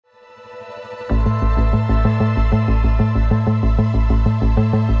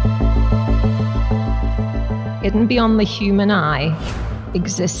hidden beyond the human eye,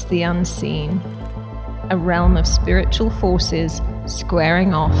 exists the unseen, a realm of spiritual forces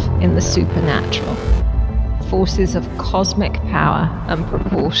squaring off in the supernatural, forces of cosmic power and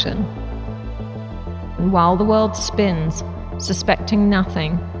proportion. And while the world spins, suspecting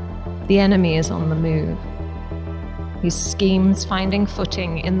nothing, the enemy is on the move. His schemes finding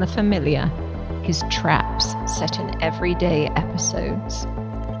footing in the familiar, his traps set in everyday episodes.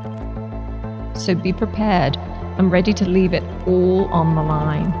 So be prepared and ready to leave it all on the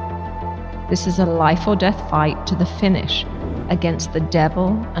line. This is a life or death fight to the finish against the devil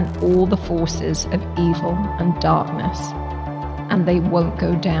and all the forces of evil and darkness. And they won't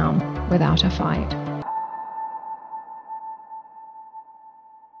go down without a fight.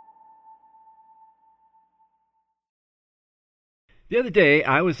 The other day,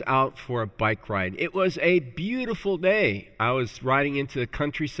 I was out for a bike ride. It was a beautiful day. I was riding into the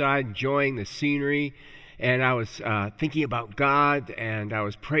countryside, enjoying the scenery, and I was thinking about God, and I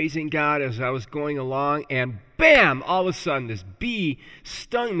was praising God as I was going along, and bam! All of a sudden, this bee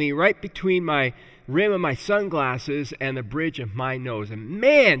stung me right between my rim of my sunglasses and the bridge of my nose. And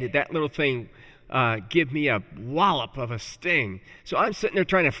man, did that little thing give me a wallop of a sting. So I'm sitting there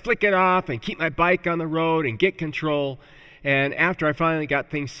trying to flick it off and keep my bike on the road and get control. And after I finally got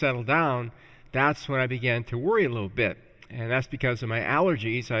things settled down, that's when I began to worry a little bit. And that's because of my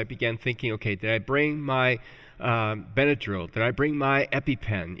allergies. I began thinking, okay, did I bring my Benadryl? Did I bring my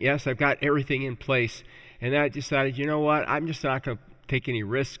EpiPen? Yes, I've got everything in place. And then I decided, you know what, I'm just not going to take any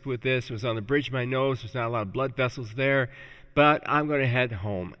risk with this. It was on the bridge of my nose. There's not a lot of blood vessels there. But I'm going to head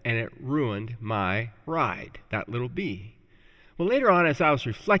home. And it ruined my ride, that little bee. Well, later on, as I was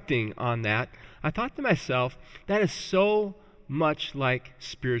reflecting on that, I thought to myself, that is so much like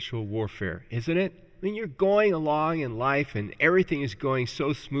spiritual warfare, isn't it? I mean, you're going along in life and everything is going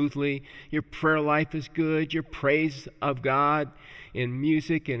so smoothly. Your prayer life is good. Your praise of God in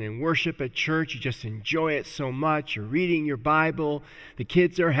music and in worship at church, you just enjoy it so much. You're reading your Bible. The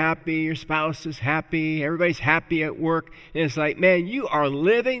kids are happy. Your spouse is happy. Everybody's happy at work. And it's like, man, you are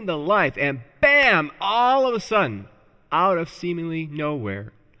living the life. And bam, all of a sudden, out of seemingly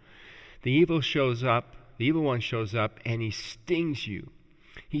nowhere, the evil one shows up, and he stings you.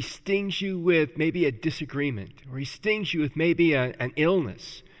 He stings you with maybe a disagreement, or he stings you with maybe an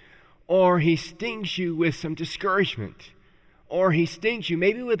illness, or he stings you with some discouragement, or he stings you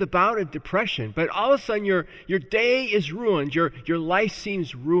maybe with a bout of depression. But all of a sudden your day is ruined, your life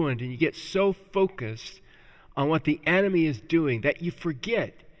seems ruined, and you get so focused on what the enemy is doing that you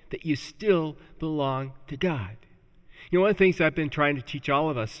forget that you still belong to God. You know, one of the things I've been trying to teach all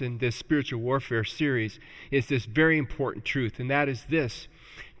of us in this spiritual warfare series is this very important truth, and that is this.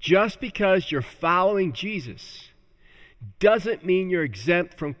 Just because you're following Jesus doesn't mean you're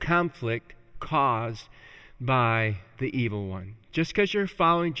exempt from conflict caused by the evil one. Just because you're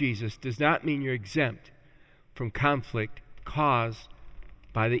following Jesus does not mean you're exempt from conflict caused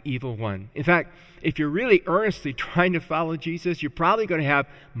by the evil one. In fact, if you're really earnestly trying to follow Jesus, you're probably going to have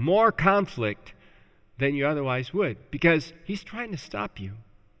more conflict than you otherwise would, because he's trying to stop you.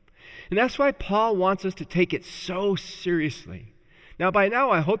 And that's why Paul wants us to take it so seriously. Now, by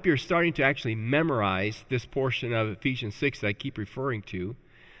now, I hope you're starting to actually memorize this portion of Ephesians 6 that I keep referring to.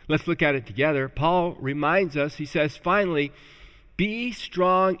 Let's look at it together. Paul reminds us, he says, finally, be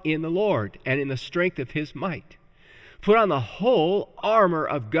strong in the Lord and in the strength of his might. Put on the whole armor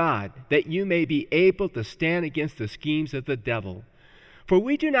of God, that you may be able to stand against the schemes of the devil. For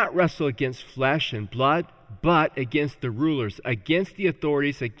we do not wrestle against flesh and blood, but against the rulers, against the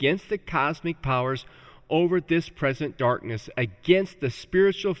authorities, against the cosmic powers over this present darkness, against the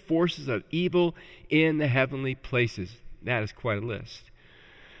spiritual forces of evil in the heavenly places. That is quite a list.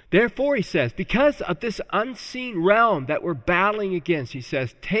 Therefore, he says, because of this unseen realm that we're battling against, he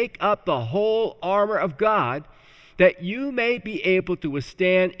says, take up the whole armor of God, that you may be able to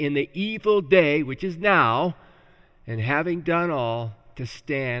withstand in the evil day, which is now, and having done all, to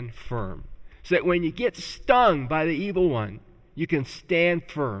stand firm. So that when you get stung by the evil one, you can stand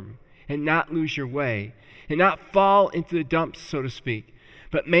firm and not lose your way and not fall into the dumps, so to speak,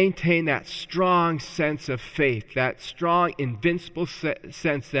 but maintain that strong sense of faith, that strong, invincible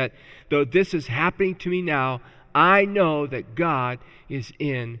sense that though this is happening to me now, I know that God is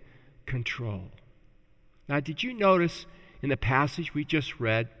in control. Now, did you notice in the passage we just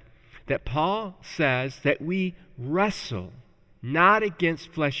read that Paul says that we wrestle not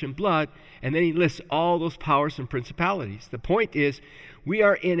against flesh and blood, and then he lists all those powers and principalities. The point is, we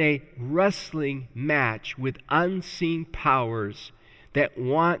are in a wrestling match with unseen powers that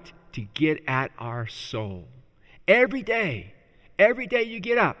want to get at our soul. Every day you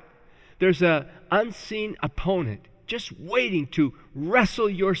get up, there's an unseen opponent just waiting to wrestle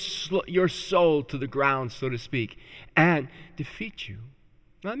your soul to the ground, so to speak, and defeat you.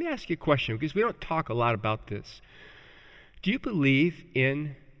 Now, let me ask you a question, because we don't talk a lot about this. Do you believe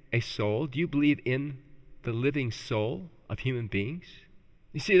in a soul? Do you believe in the living soul of human beings?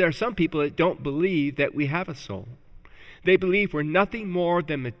 You see, there are some people that don't believe that we have a soul. They believe we're nothing more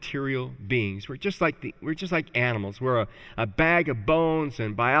than material beings. We're just like animals. We're a bag of bones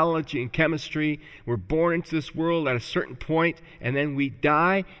and biology and chemistry. We're born into this world at a certain point, and then we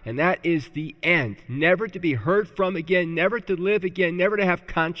die, and that is the end. Never to be heard from again, never to live again, never to have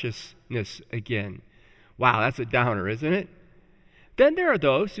consciousness again. Wow, that's a downer, isn't it? Then there are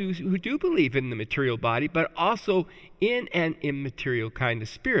those who do believe in the material body, but also in an immaterial kind of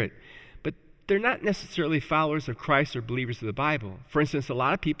spirit. They're not necessarily followers of Christ or believers of the Bible. For instance, a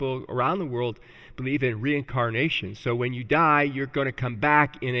lot of people around the world believe in reincarnation. So when you die, you're going to come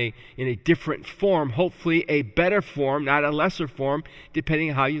back in a different form, hopefully a better form, not a lesser form, depending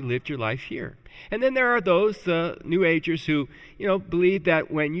on how you lived your life here. And then there are those, the New Agers, who believe that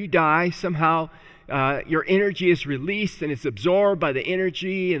when you die, somehow your energy is released and it's absorbed by the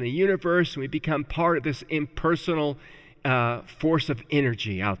energy in the universe, and we become part of this impersonal force of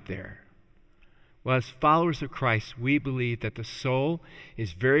energy out there. Well, as followers of Christ, we believe that the soul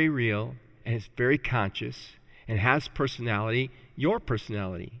is very real and is very conscious and has personality, your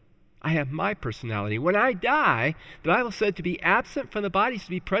personality. I have my personality. When I die, the Bible said to be absent from the body is to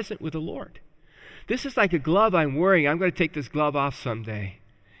be present with the Lord. This is like a glove I'm wearing. I'm going to take this glove off someday,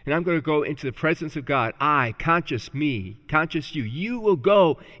 and I'm going to go into the presence of God. I, conscious me, conscious you. You will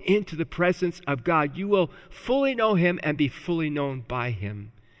go into the presence of God. You will fully know Him and be fully known by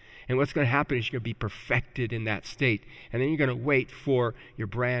Him. And what's going to happen is you're going to be perfected in that state. And then you're going to wait for your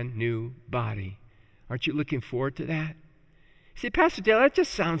brand new body. Aren't you looking forward to that? You say, Pastor Dale, that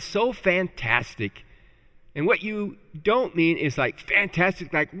just sounds so fantastic. And what you don't mean is like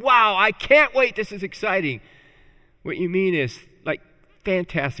fantastic, like, wow, I can't wait, this is exciting. What you mean is like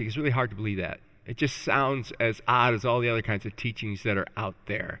fantastic. It's really hard to believe that. It just sounds as odd as all the other kinds of teachings that are out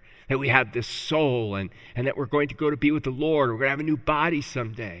there. That we have this soul and that we're going to go to be with the Lord. Or we're going to have a new body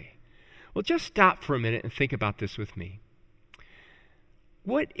someday. Well, just stop for a minute and think about this with me.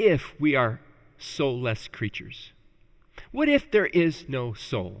 What if we are soulless creatures? What if there is no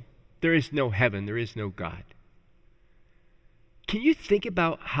soul? There is no heaven. There is no God. Can you think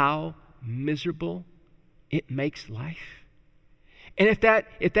about how miserable it makes life? And if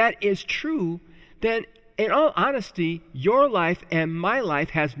that is true, then in all honesty, your life and my life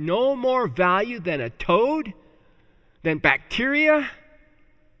has no more value than a toad, than bacteria,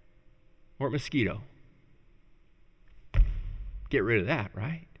 or a mosquito. Get rid of that,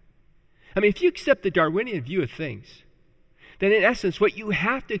 right? I mean, if you accept the Darwinian view of things, then in essence, what you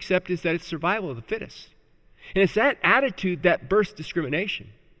have to accept is that it's survival of the fittest. And it's that attitude that births discrimination.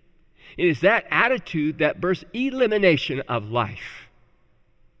 It is that attitude that births elimination of life.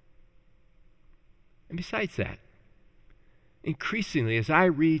 And besides that, increasingly, as I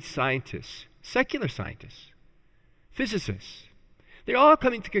read scientists, secular scientists, physicists, they're all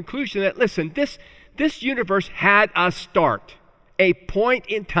coming to the conclusion that, listen, this universe had a start, a point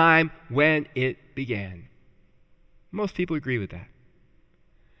in time when it began. Most people agree with that.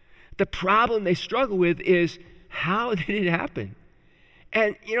 The problem they struggle with is, how did it happen?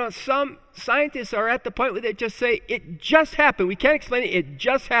 And, some scientists are at the point where they just say, it just happened. We can't explain it. It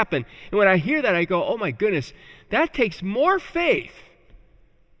just happened. And when I hear that, I go, oh my goodness, that takes more faith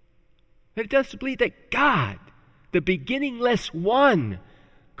than it does to believe that God, the beginningless one,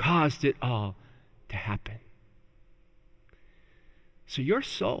 caused it all to happen. So your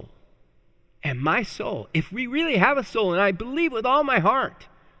soul and my soul, if we really have a soul, and I believe with all my heart,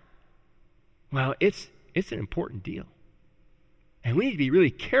 well, it's an important deal. And we need to be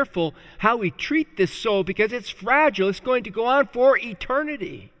really careful how we treat this soul, because it's fragile. It's going to go on for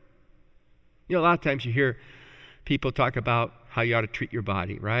eternity. A lot of times you hear people talk about how you ought to treat your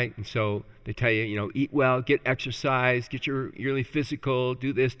body, right? And so they tell you, eat well, get exercise, get your yearly physical,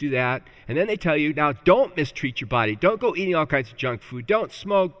 do this, do that. And then they tell you, now don't mistreat your body. Don't go eating all kinds of junk food. Don't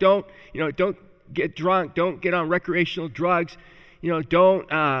smoke. Don't get drunk. Don't get on recreational drugs. Don't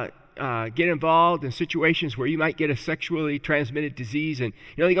get involved in situations where you might get a sexually transmitted disease. And,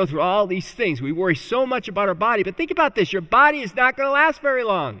 they go through all these things. We worry so much about our body. But think about this. Your body is not going to last very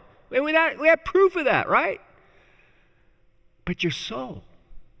long. And we have proof of that, right? But your soul,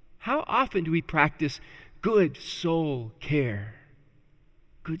 how often do we practice good soul care?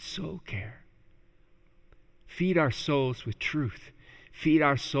 Good soul care. Feed our souls with truth. Feed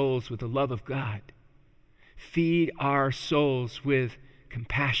our souls with the love of God. Feed our souls with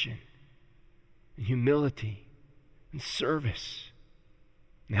compassion. and humility and service.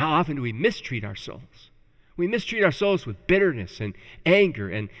 And how often do we mistreat our souls? We mistreat our souls with bitterness and anger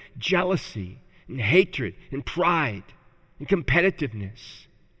and jealousy and hatred and pride and competitiveness.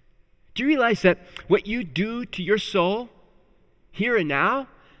 Do you realize that what you do to your soul here and now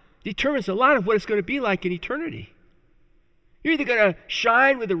determines a lot of what it's going to be like in eternity? You're either going to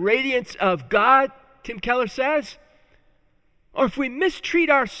shine with the radiance of God, Tim Keller says, or if we mistreat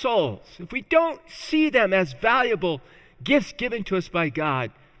our souls, if we don't see them as valuable gifts given to us by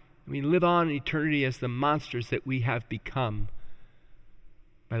God, we live on in eternity as the monsters that we have become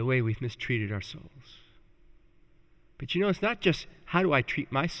by the way we've mistreated our souls. But you know, it's not just how do I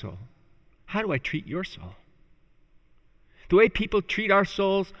treat my soul? How do I treat your soul? The way people treat our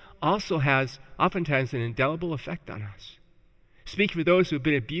souls also has oftentimes an indelible effect on us. Speaking for those who have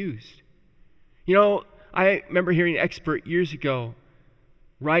been abused. You know, I remember hearing an expert years ago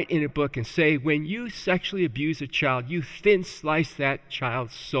write in a book and say, when you sexually abuse a child, you thin slice that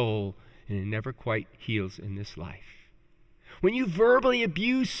child's soul and it never quite heals in this life. When you verbally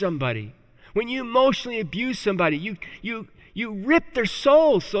abuse somebody, when you emotionally abuse somebody, you rip their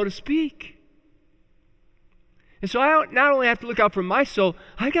soul, so to speak. And so I not only have to look out for my soul,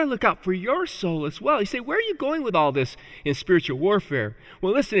 I've got to look out for your soul as well. You say, where are you going with all this in spiritual warfare?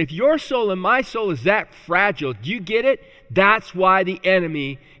 Well, listen, if your soul and my soul is that fragile, do you get it? That's why the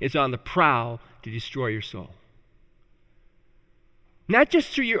enemy is on the prowl to destroy your soul. Not just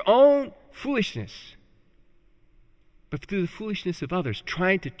through your own foolishness, but through the foolishness of others,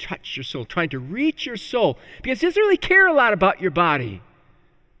 trying to touch your soul, trying to reach your soul, because he doesn't really care a lot about your body.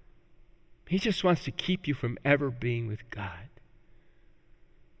 He just wants to keep you from ever being with God.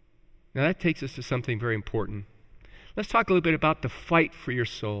 Now that takes us to something very important. Let's talk a little bit about the fight for your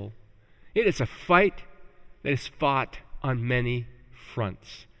soul. It is a fight that is fought on many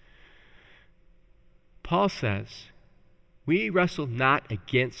fronts. Paul says, we wrestle not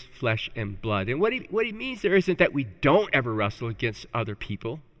against flesh and blood. And what he means there isn't that we don't ever wrestle against other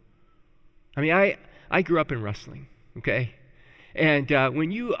people. I mean, I grew up in wrestling, okay? And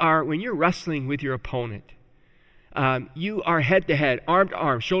when you're wrestling with your opponent, you are head to head, arm to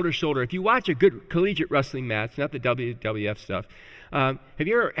arm, shoulder to shoulder. If you watch a good collegiate wrestling match, not the WWF stuff, have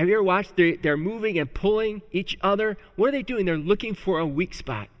you ever watched? They're moving and pulling each other. What are they doing? They're looking for a weak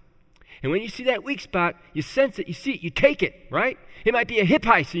spot. And when you see that weak spot, you sense it, you see it, you take it, right? It might be a hip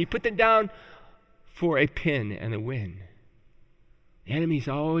heist, and you put them down for a pin and a win. The enemy's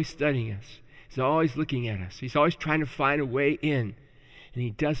always studying us. He's always looking at us. He's always trying to find a way in. And he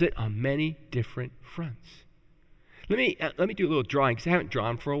does it on many different fronts. Let me do a little drawing, because I haven't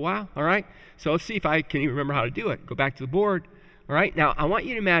drawn for a while, all right? So let's see if I can even remember how to do it. Go back to the board, all right? Now, I want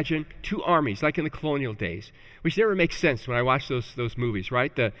you to imagine two armies, like in the colonial days, which never makes sense when I watch those movies,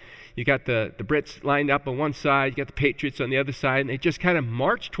 right? You got the Brits lined up on one side, you got the Patriots on the other side, and they just kind of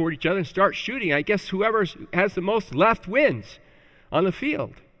march toward each other and start shooting. I guess whoever has the most left wins on the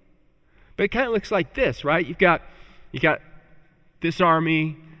field. But it kind of looks like this, right? You got this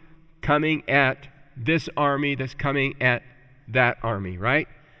army coming at this army that's coming at that army, right?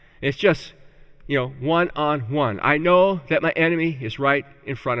 It's just, one on one. I know that my enemy is right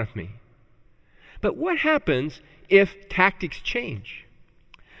in front of me. But what happens if tactics change?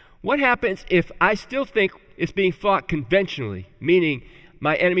 What happens if I still think it's being fought conventionally, meaning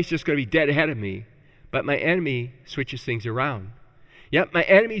my enemy's just going to be dead ahead of me, but my enemy switches things around? Yep, my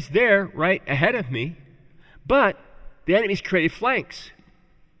enemy's there right ahead of me, but the enemy's created flanks.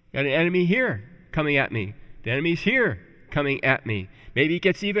 Got an enemy here coming at me. The enemy's here coming at me. Maybe he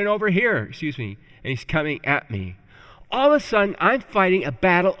gets even over here, and he's coming at me. All of a sudden, I'm fighting a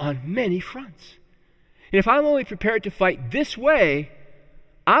battle on many fronts. And if I'm only prepared to fight this way,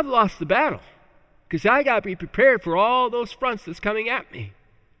 I've lost the battle, because I got to be prepared for all those fronts that's coming at me.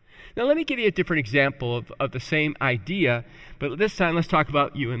 Now, let me give you a different example of the same idea, but this time let's talk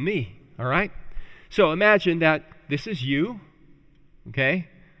about you and me, all right? So imagine that this is you, okay?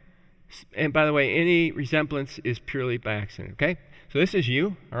 And by the way, any resemblance is purely by accident, okay? So this is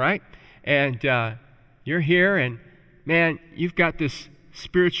you, all right? And you're here, and man, you've got this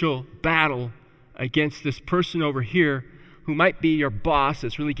spiritual battle against this person over here who might be your boss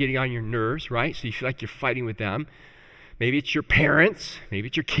that's really getting on your nerves, right? So you feel like you're fighting with them. Maybe it's your parents, maybe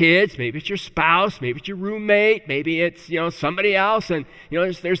it's your kids, maybe it's your spouse, maybe it's your roommate, maybe it's, somebody else, and,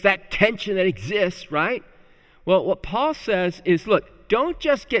 there's that tension that exists, right? Well, what Paul says is, look, don't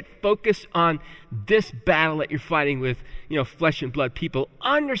just get focused on this battle that you're fighting with, flesh and blood people.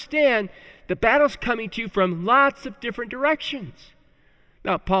 Understand the battle's coming to you from lots of different directions.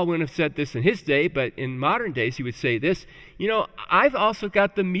 Now, Paul wouldn't have said this in his day, but in modern days he would say this, I've also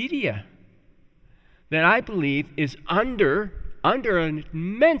got the media. that I believe is under an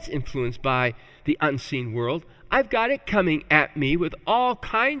immense influence by the unseen world. I've got it coming at me with all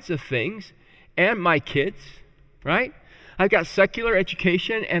kinds of things, and my kids, right? I've got secular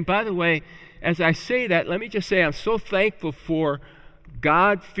education, and by the way, as I say that, let me just say I'm so thankful for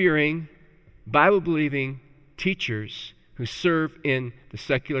God-fearing, Bible-believing teachers who serve in the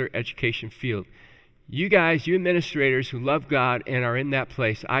secular education field. You guys, you administrators who love God and are in that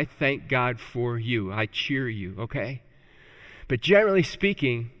place, I thank God for you. I cheer you, okay? But generally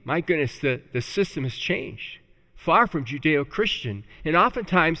speaking, my goodness, the system has changed. Far from Judeo-Christian. And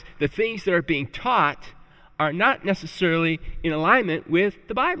oftentimes, the things that are being taught are not necessarily in alignment with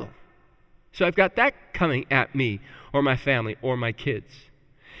the Bible. So I've got that coming at me, or my family, or my kids.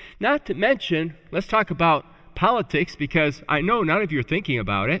 Not to mention, let's talk about politics, because I know none of you are thinking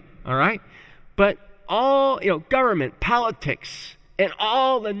about it, all right? But all, government, politics, and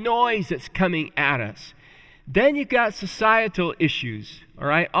all the noise that's coming at us. Then you've got societal issues, all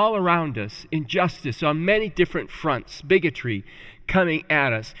right, all around us, injustice on many different fronts, bigotry coming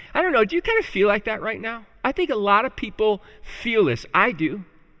at us. I don't know, do you kind of feel like that right now? I think a lot of people feel this. I do.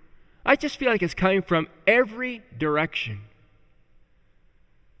 I just feel like it's coming from every direction.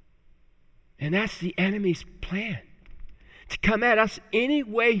 And that's the enemy's plan, to come at us any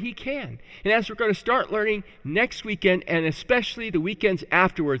way he can. And as we're going to start learning next weekend, and especially the weekends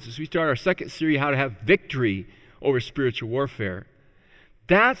afterwards, as we start our second series, How to Have Victory Over Spiritual Warfare,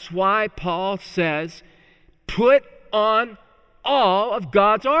 that's why Paul says, put on all of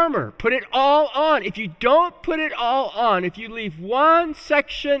God's armor. Put it all on. If you don't put it all on, if you leave one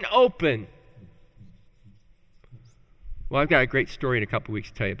section open, well, I've got a great story in a couple weeks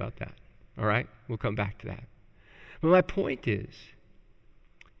to tell you about that. All right? We'll come back to that. But my point is,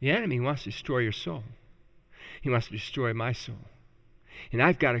 the enemy wants to destroy your soul. He wants to destroy my soul. And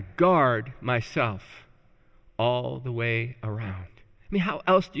I've got to guard myself all the way around. I mean, how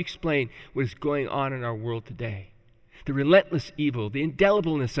else do you explain what is going on in our world today? The relentless evil, the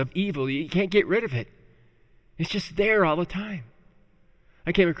indelibleness of evil, you can't get rid of it. It's just there all the time.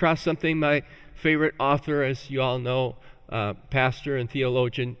 I came across something my favorite author, as you all know, pastor and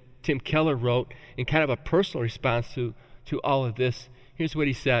theologian Tim Keller wrote in kind of a personal response to all of this. Here's what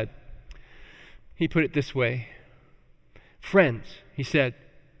he said. He put it this way. Friends, he said,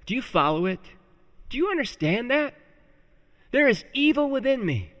 do you follow it? Do you understand that? There is evil within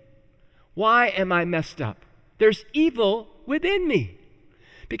me. Why am I messed up? There's evil within me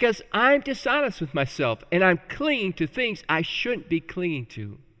because I'm dishonest with myself and I'm clinging to things I shouldn't be clinging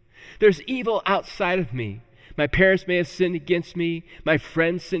to. There's evil outside of me. My parents may have sinned against me, my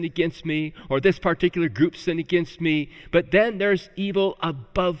friends sinned against me, or this particular group sinned against me, but then there's evil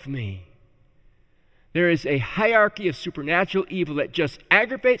above me. There is a hierarchy of supernatural evil that just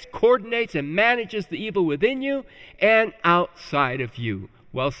aggravates, coordinates, and manages the evil within you and outside of you.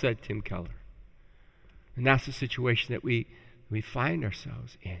 Well said, Tim Keller. And that's the situation that we find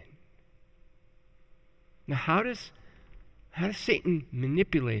ourselves in. Now, how does Satan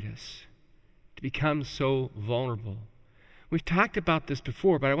manipulate us to become so vulnerable? We've talked about this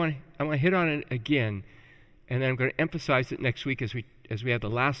before, but I want to hit on it again, and then I'm going to emphasize it next week as we have the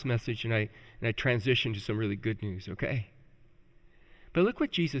last message, and I transition to some really good news. Okay? But look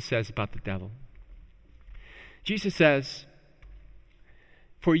what Jesus says about the devil. Jesus says,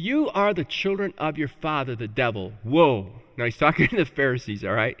 "For you are the children of your father, the devil." Whoa! Now he's talking to the Pharisees.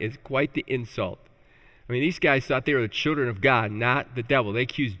 All right, it's quite the insult. I mean, these guys thought they were the children of God, not the devil. They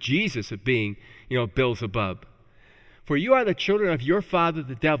accused Jesus of being, Beelzebub. "For you are the children of your father,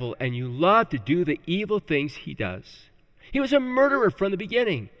 the devil, and you love to do the evil things he does. He was a murderer from the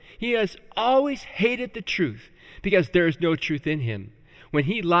beginning. He has always hated the truth because there is no truth in him. When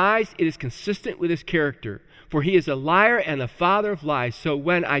he lies, it is consistent with his character. For he is a liar and the father of lies. So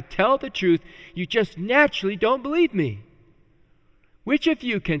when I tell the truth, you just naturally don't believe me. Which of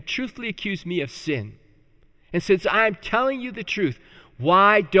you can truthfully accuse me of sin? And since I am telling you the truth,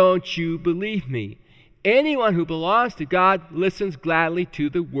 why don't you believe me? Anyone who belongs to God listens gladly to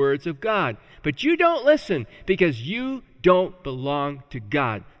the words of God. But you don't listen because you don't belong to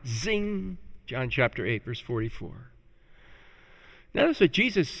God." Zing! John chapter 8, verse 44. Notice what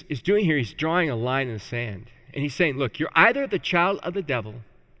Jesus is doing here. He's drawing a line in the sand. And he's saying, look, you're either the child of the devil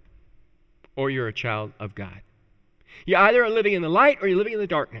or you're a child of God. You either are living in the light or you're living in the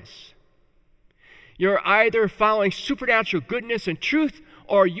darkness. You're either following supernatural goodness and truth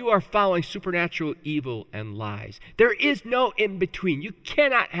or you are following supernatural evil and lies. There is no in between. You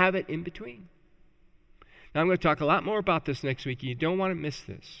cannot have it in between. Now I'm going to talk a lot more about this next week. You don't want to miss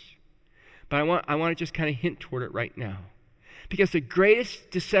this. But I want to just kind of hint toward it right now. Because the greatest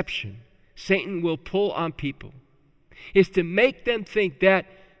deception Satan will pull on people is to make them think that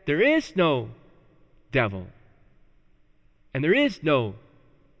there is no devil and there is no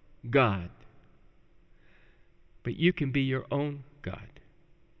God. But you can be your own God.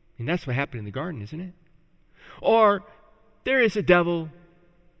 And that's what happened in the garden, isn't it? Or there is a devil,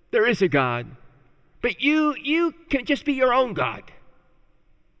 there is a God, but you can just be your own God.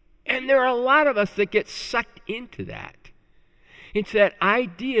 And there are a lot of us that get sucked into that. Into that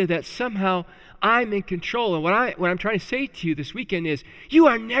idea that somehow I'm in control. And what I'm trying to say to you this weekend is, you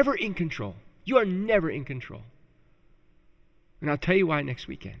are never in control. You are never in control. And I'll tell you why next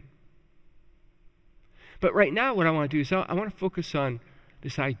weekend. But right now what I want to do is I want to focus on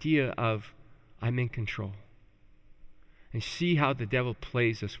this idea of I'm in control. And see how the devil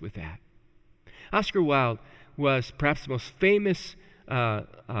plays us with that. Oscar Wilde was perhaps the most famous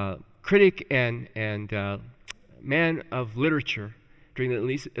critic and man of literature during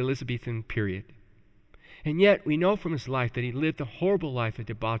the Elizabethan period. And yet we know from his life that he lived a horrible life of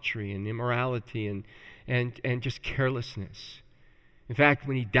debauchery and immorality and just carelessness. In fact,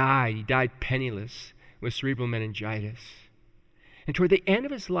 when he died penniless with cerebral meningitis. And toward the end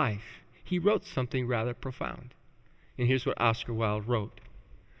of his life, he wrote something rather profound. And here's what Oscar Wilde wrote.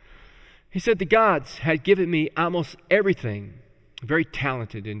 He said, "The gods had given me almost everything, a very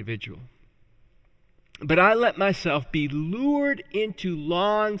talented individual. But I let myself be lured into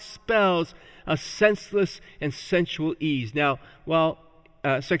long spells of senseless and sensual ease." Now, while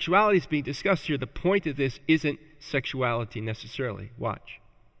sexuality is being discussed here, the point of this isn't sexuality necessarily. Watch.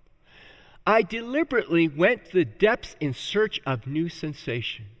 "I deliberately went to the depths in search of new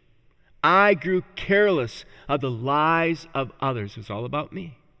sensation. I grew careless of the lives of others." It's all about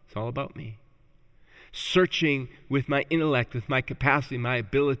me. It's all about me. Searching with my intellect, with my capacity, my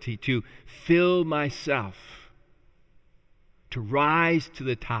ability to fill myself, to rise to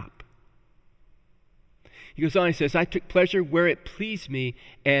the top. He goes on, he says, "I took pleasure where it pleased me,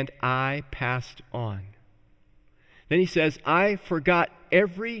 and I passed on." Then he says, "I forgot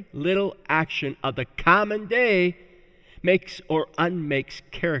every little action of the common day makes or unmakes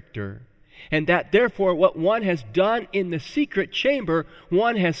character, and that therefore what one has done in the secret chamber,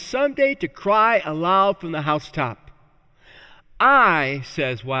 one has someday to cry aloud from the housetop. I,"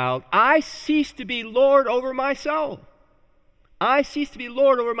 says Wilde, "I ceased to be Lord over my soul. I ceased to be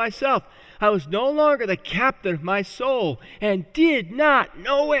Lord over myself. I was no longer the captain of my soul and did not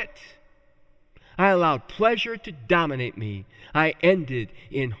know it. I allowed pleasure to dominate me. I ended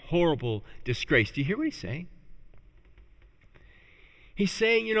in horrible disgrace." Do you hear what he's saying? He's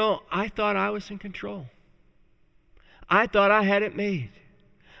saying, I thought I was in control. I thought I had it made.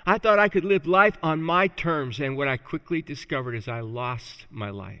 I thought I could live life on my terms. And what I quickly discovered is I lost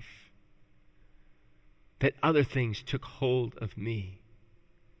my life. That other things took hold of me.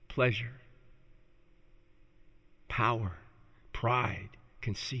 Pleasure, power, pride,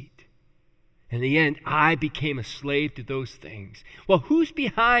 conceit. In the end, I became a slave to those things. Well, who's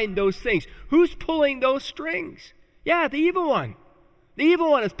behind those things? Who's pulling those strings? Yeah, the evil one. The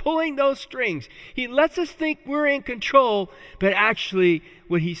evil one is pulling those strings. He lets us think we're in control, but actually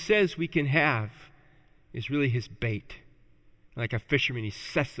what he says we can have is really his bait. Like a fisherman, he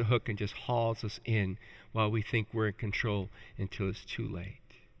sets the hook and just hauls us in while we think we're in control until it's too late.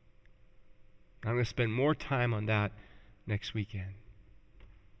 I'm going to spend more time on that next weekend.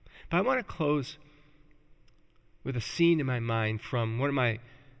 But I want to close with a scene in my mind from one of my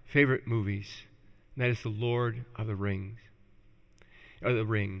favorite movies, and that is The Lord of the Rings. Or The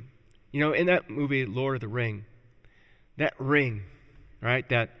Ring. In that movie, Lord of the Ring, that ring, right,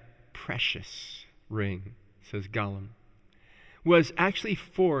 that precious ring, says Gollum, was actually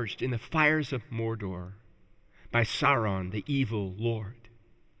forged in the fires of Mordor by Sauron, the evil lord.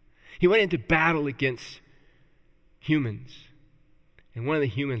 He went into battle against humans. And one of the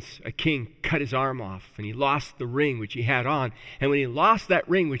humans, a king, cut his arm off, and he lost the ring which he had on. And when he lost that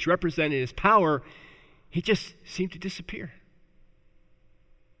ring, which represented his power, he just seemed to disappear.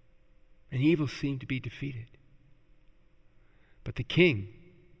 And evil seemed to be defeated. But the king,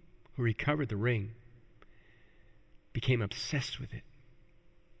 who recovered the ring, became obsessed with it.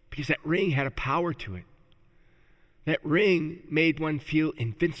 Because that ring had a power to it. That ring made one feel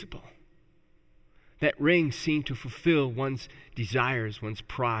invincible. That ring seemed to fulfill one's desires, one's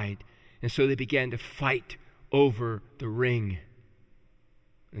pride. And so they began to fight over the ring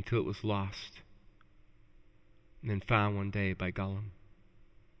until it was lost. And then found one day by Gollum.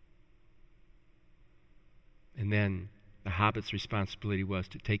 And then the hobbit's responsibility was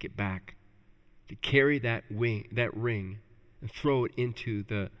to take it back, to carry that ring, and throw it into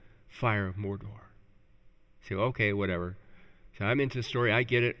the fire of Mordor. Say, okay, whatever. So I'm into the story. I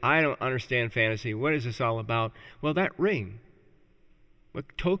get it. I don't understand fantasy. What is this all about? Well, that ring. What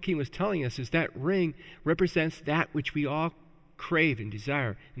Tolkien was telling us is that ring represents that which we all crave and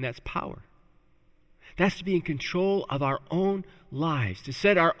desire, and that's power. That's to be in control of our own lives, to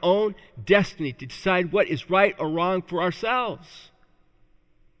set our own destiny, to decide what is right or wrong for ourselves.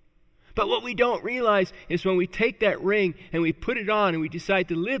 But what we don't realize is when we take that ring and we put it on and we decide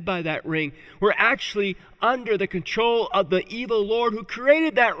to live by that ring, we're actually under the control of the evil Lord who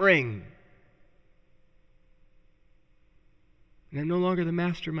created that ring. And I'm no longer the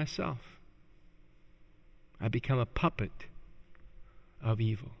master myself. I become a puppet of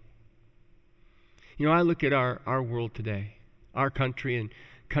evil. You know, I look at our world today, our country and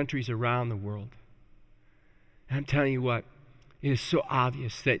countries around the world. And I'm telling you what, it is so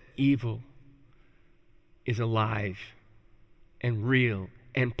obvious that evil is alive and real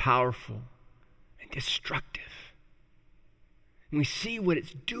and powerful and destructive. And we see what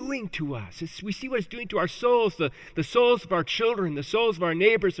it's doing to us. We see what it's doing to our souls, the souls of our children, the souls of our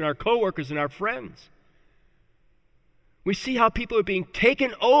neighbors and our coworkers and our friends. We see how people are being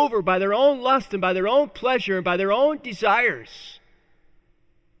taken over by their own lust and by their own pleasure and by their own desires.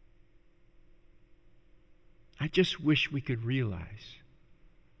 I just wish we could realize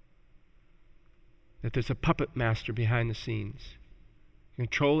that there's a puppet master behind the scenes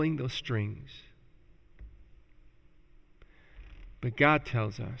controlling those strings. But God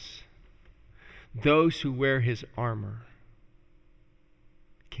tells us those who wear his armor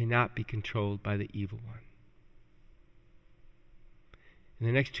cannot be controlled by the evil one. In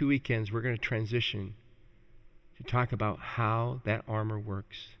the next 2 weekends, we're going to transition to talk about how that armor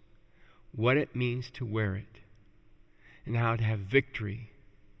works, what it means to wear it, and how to have victory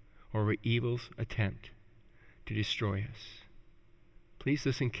over evil's attempt to destroy us. Please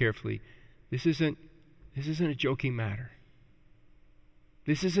listen carefully. This isn't a joking matter.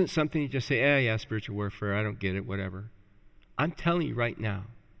 This isn't something you just say, yeah, spiritual warfare, I don't get it, whatever. I'm telling you right now,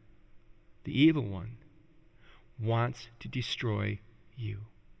 the evil one wants to destroy you.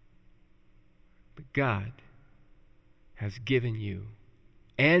 But God has given you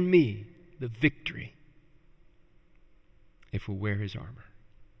and me the victory if we wear his armor.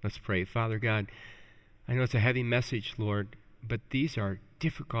 Let's pray. Father God, I know it's a heavy message, Lord, but these are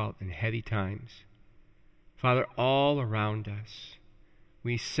difficult and heavy times. Father, all around us,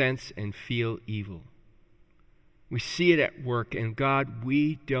 we sense and feel evil. We see it at work, and God,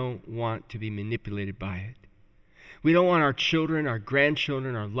 we don't want to be manipulated by it. We don't want our children, our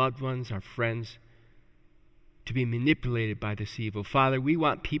grandchildren, our loved ones, our friends to be manipulated by this evil. Father, we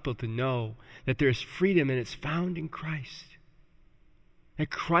want people to know that there's freedom and it's found in Christ. That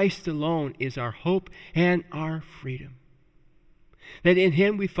Christ alone is our hope and our freedom. That in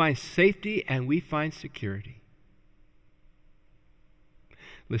him we find safety and we find security.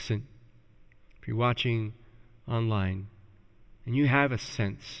 Listen, if you're watching online and you have a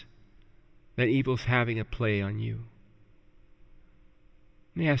sense that evil's having a play on you,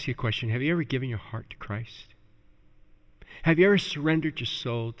 let me ask you a question. Have you ever given your heart to Christ? Have you ever surrendered your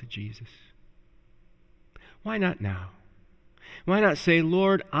soul to Jesus? Why not now? Why not say,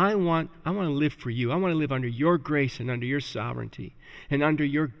 Lord, I want to live for you. I want to live under your grace and under your sovereignty and under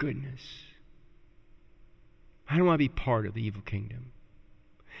your goodness. I don't want to be part of the evil kingdom.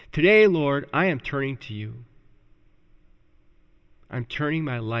 Today, Lord, I am turning to you. I'm turning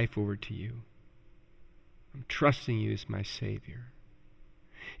my life over to you. I'm trusting you as my Savior.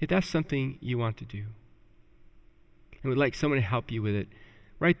 If that's something you want to do, and would like someone to help you with it,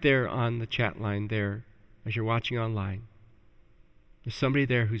 right there on the chat line there, as you're watching online, there's somebody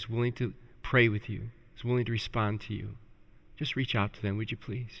there who's willing to pray with you, who's willing to respond to you. Just reach out to them, would you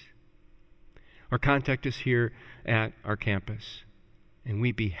please? Or contact us here at our campus, and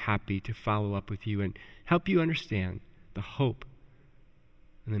we'd be happy to follow up with you and help you understand the hope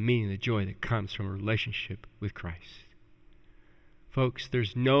and the meaning and the joy that comes from a relationship with Christ. Folks,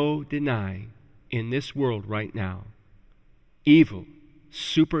 there's no denying in this world right now, evil,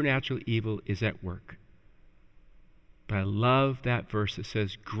 supernatural evil is at work. But I love that verse that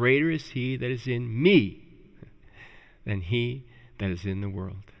says, greater is he that is in me than he that is in the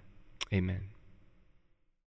world. Amen.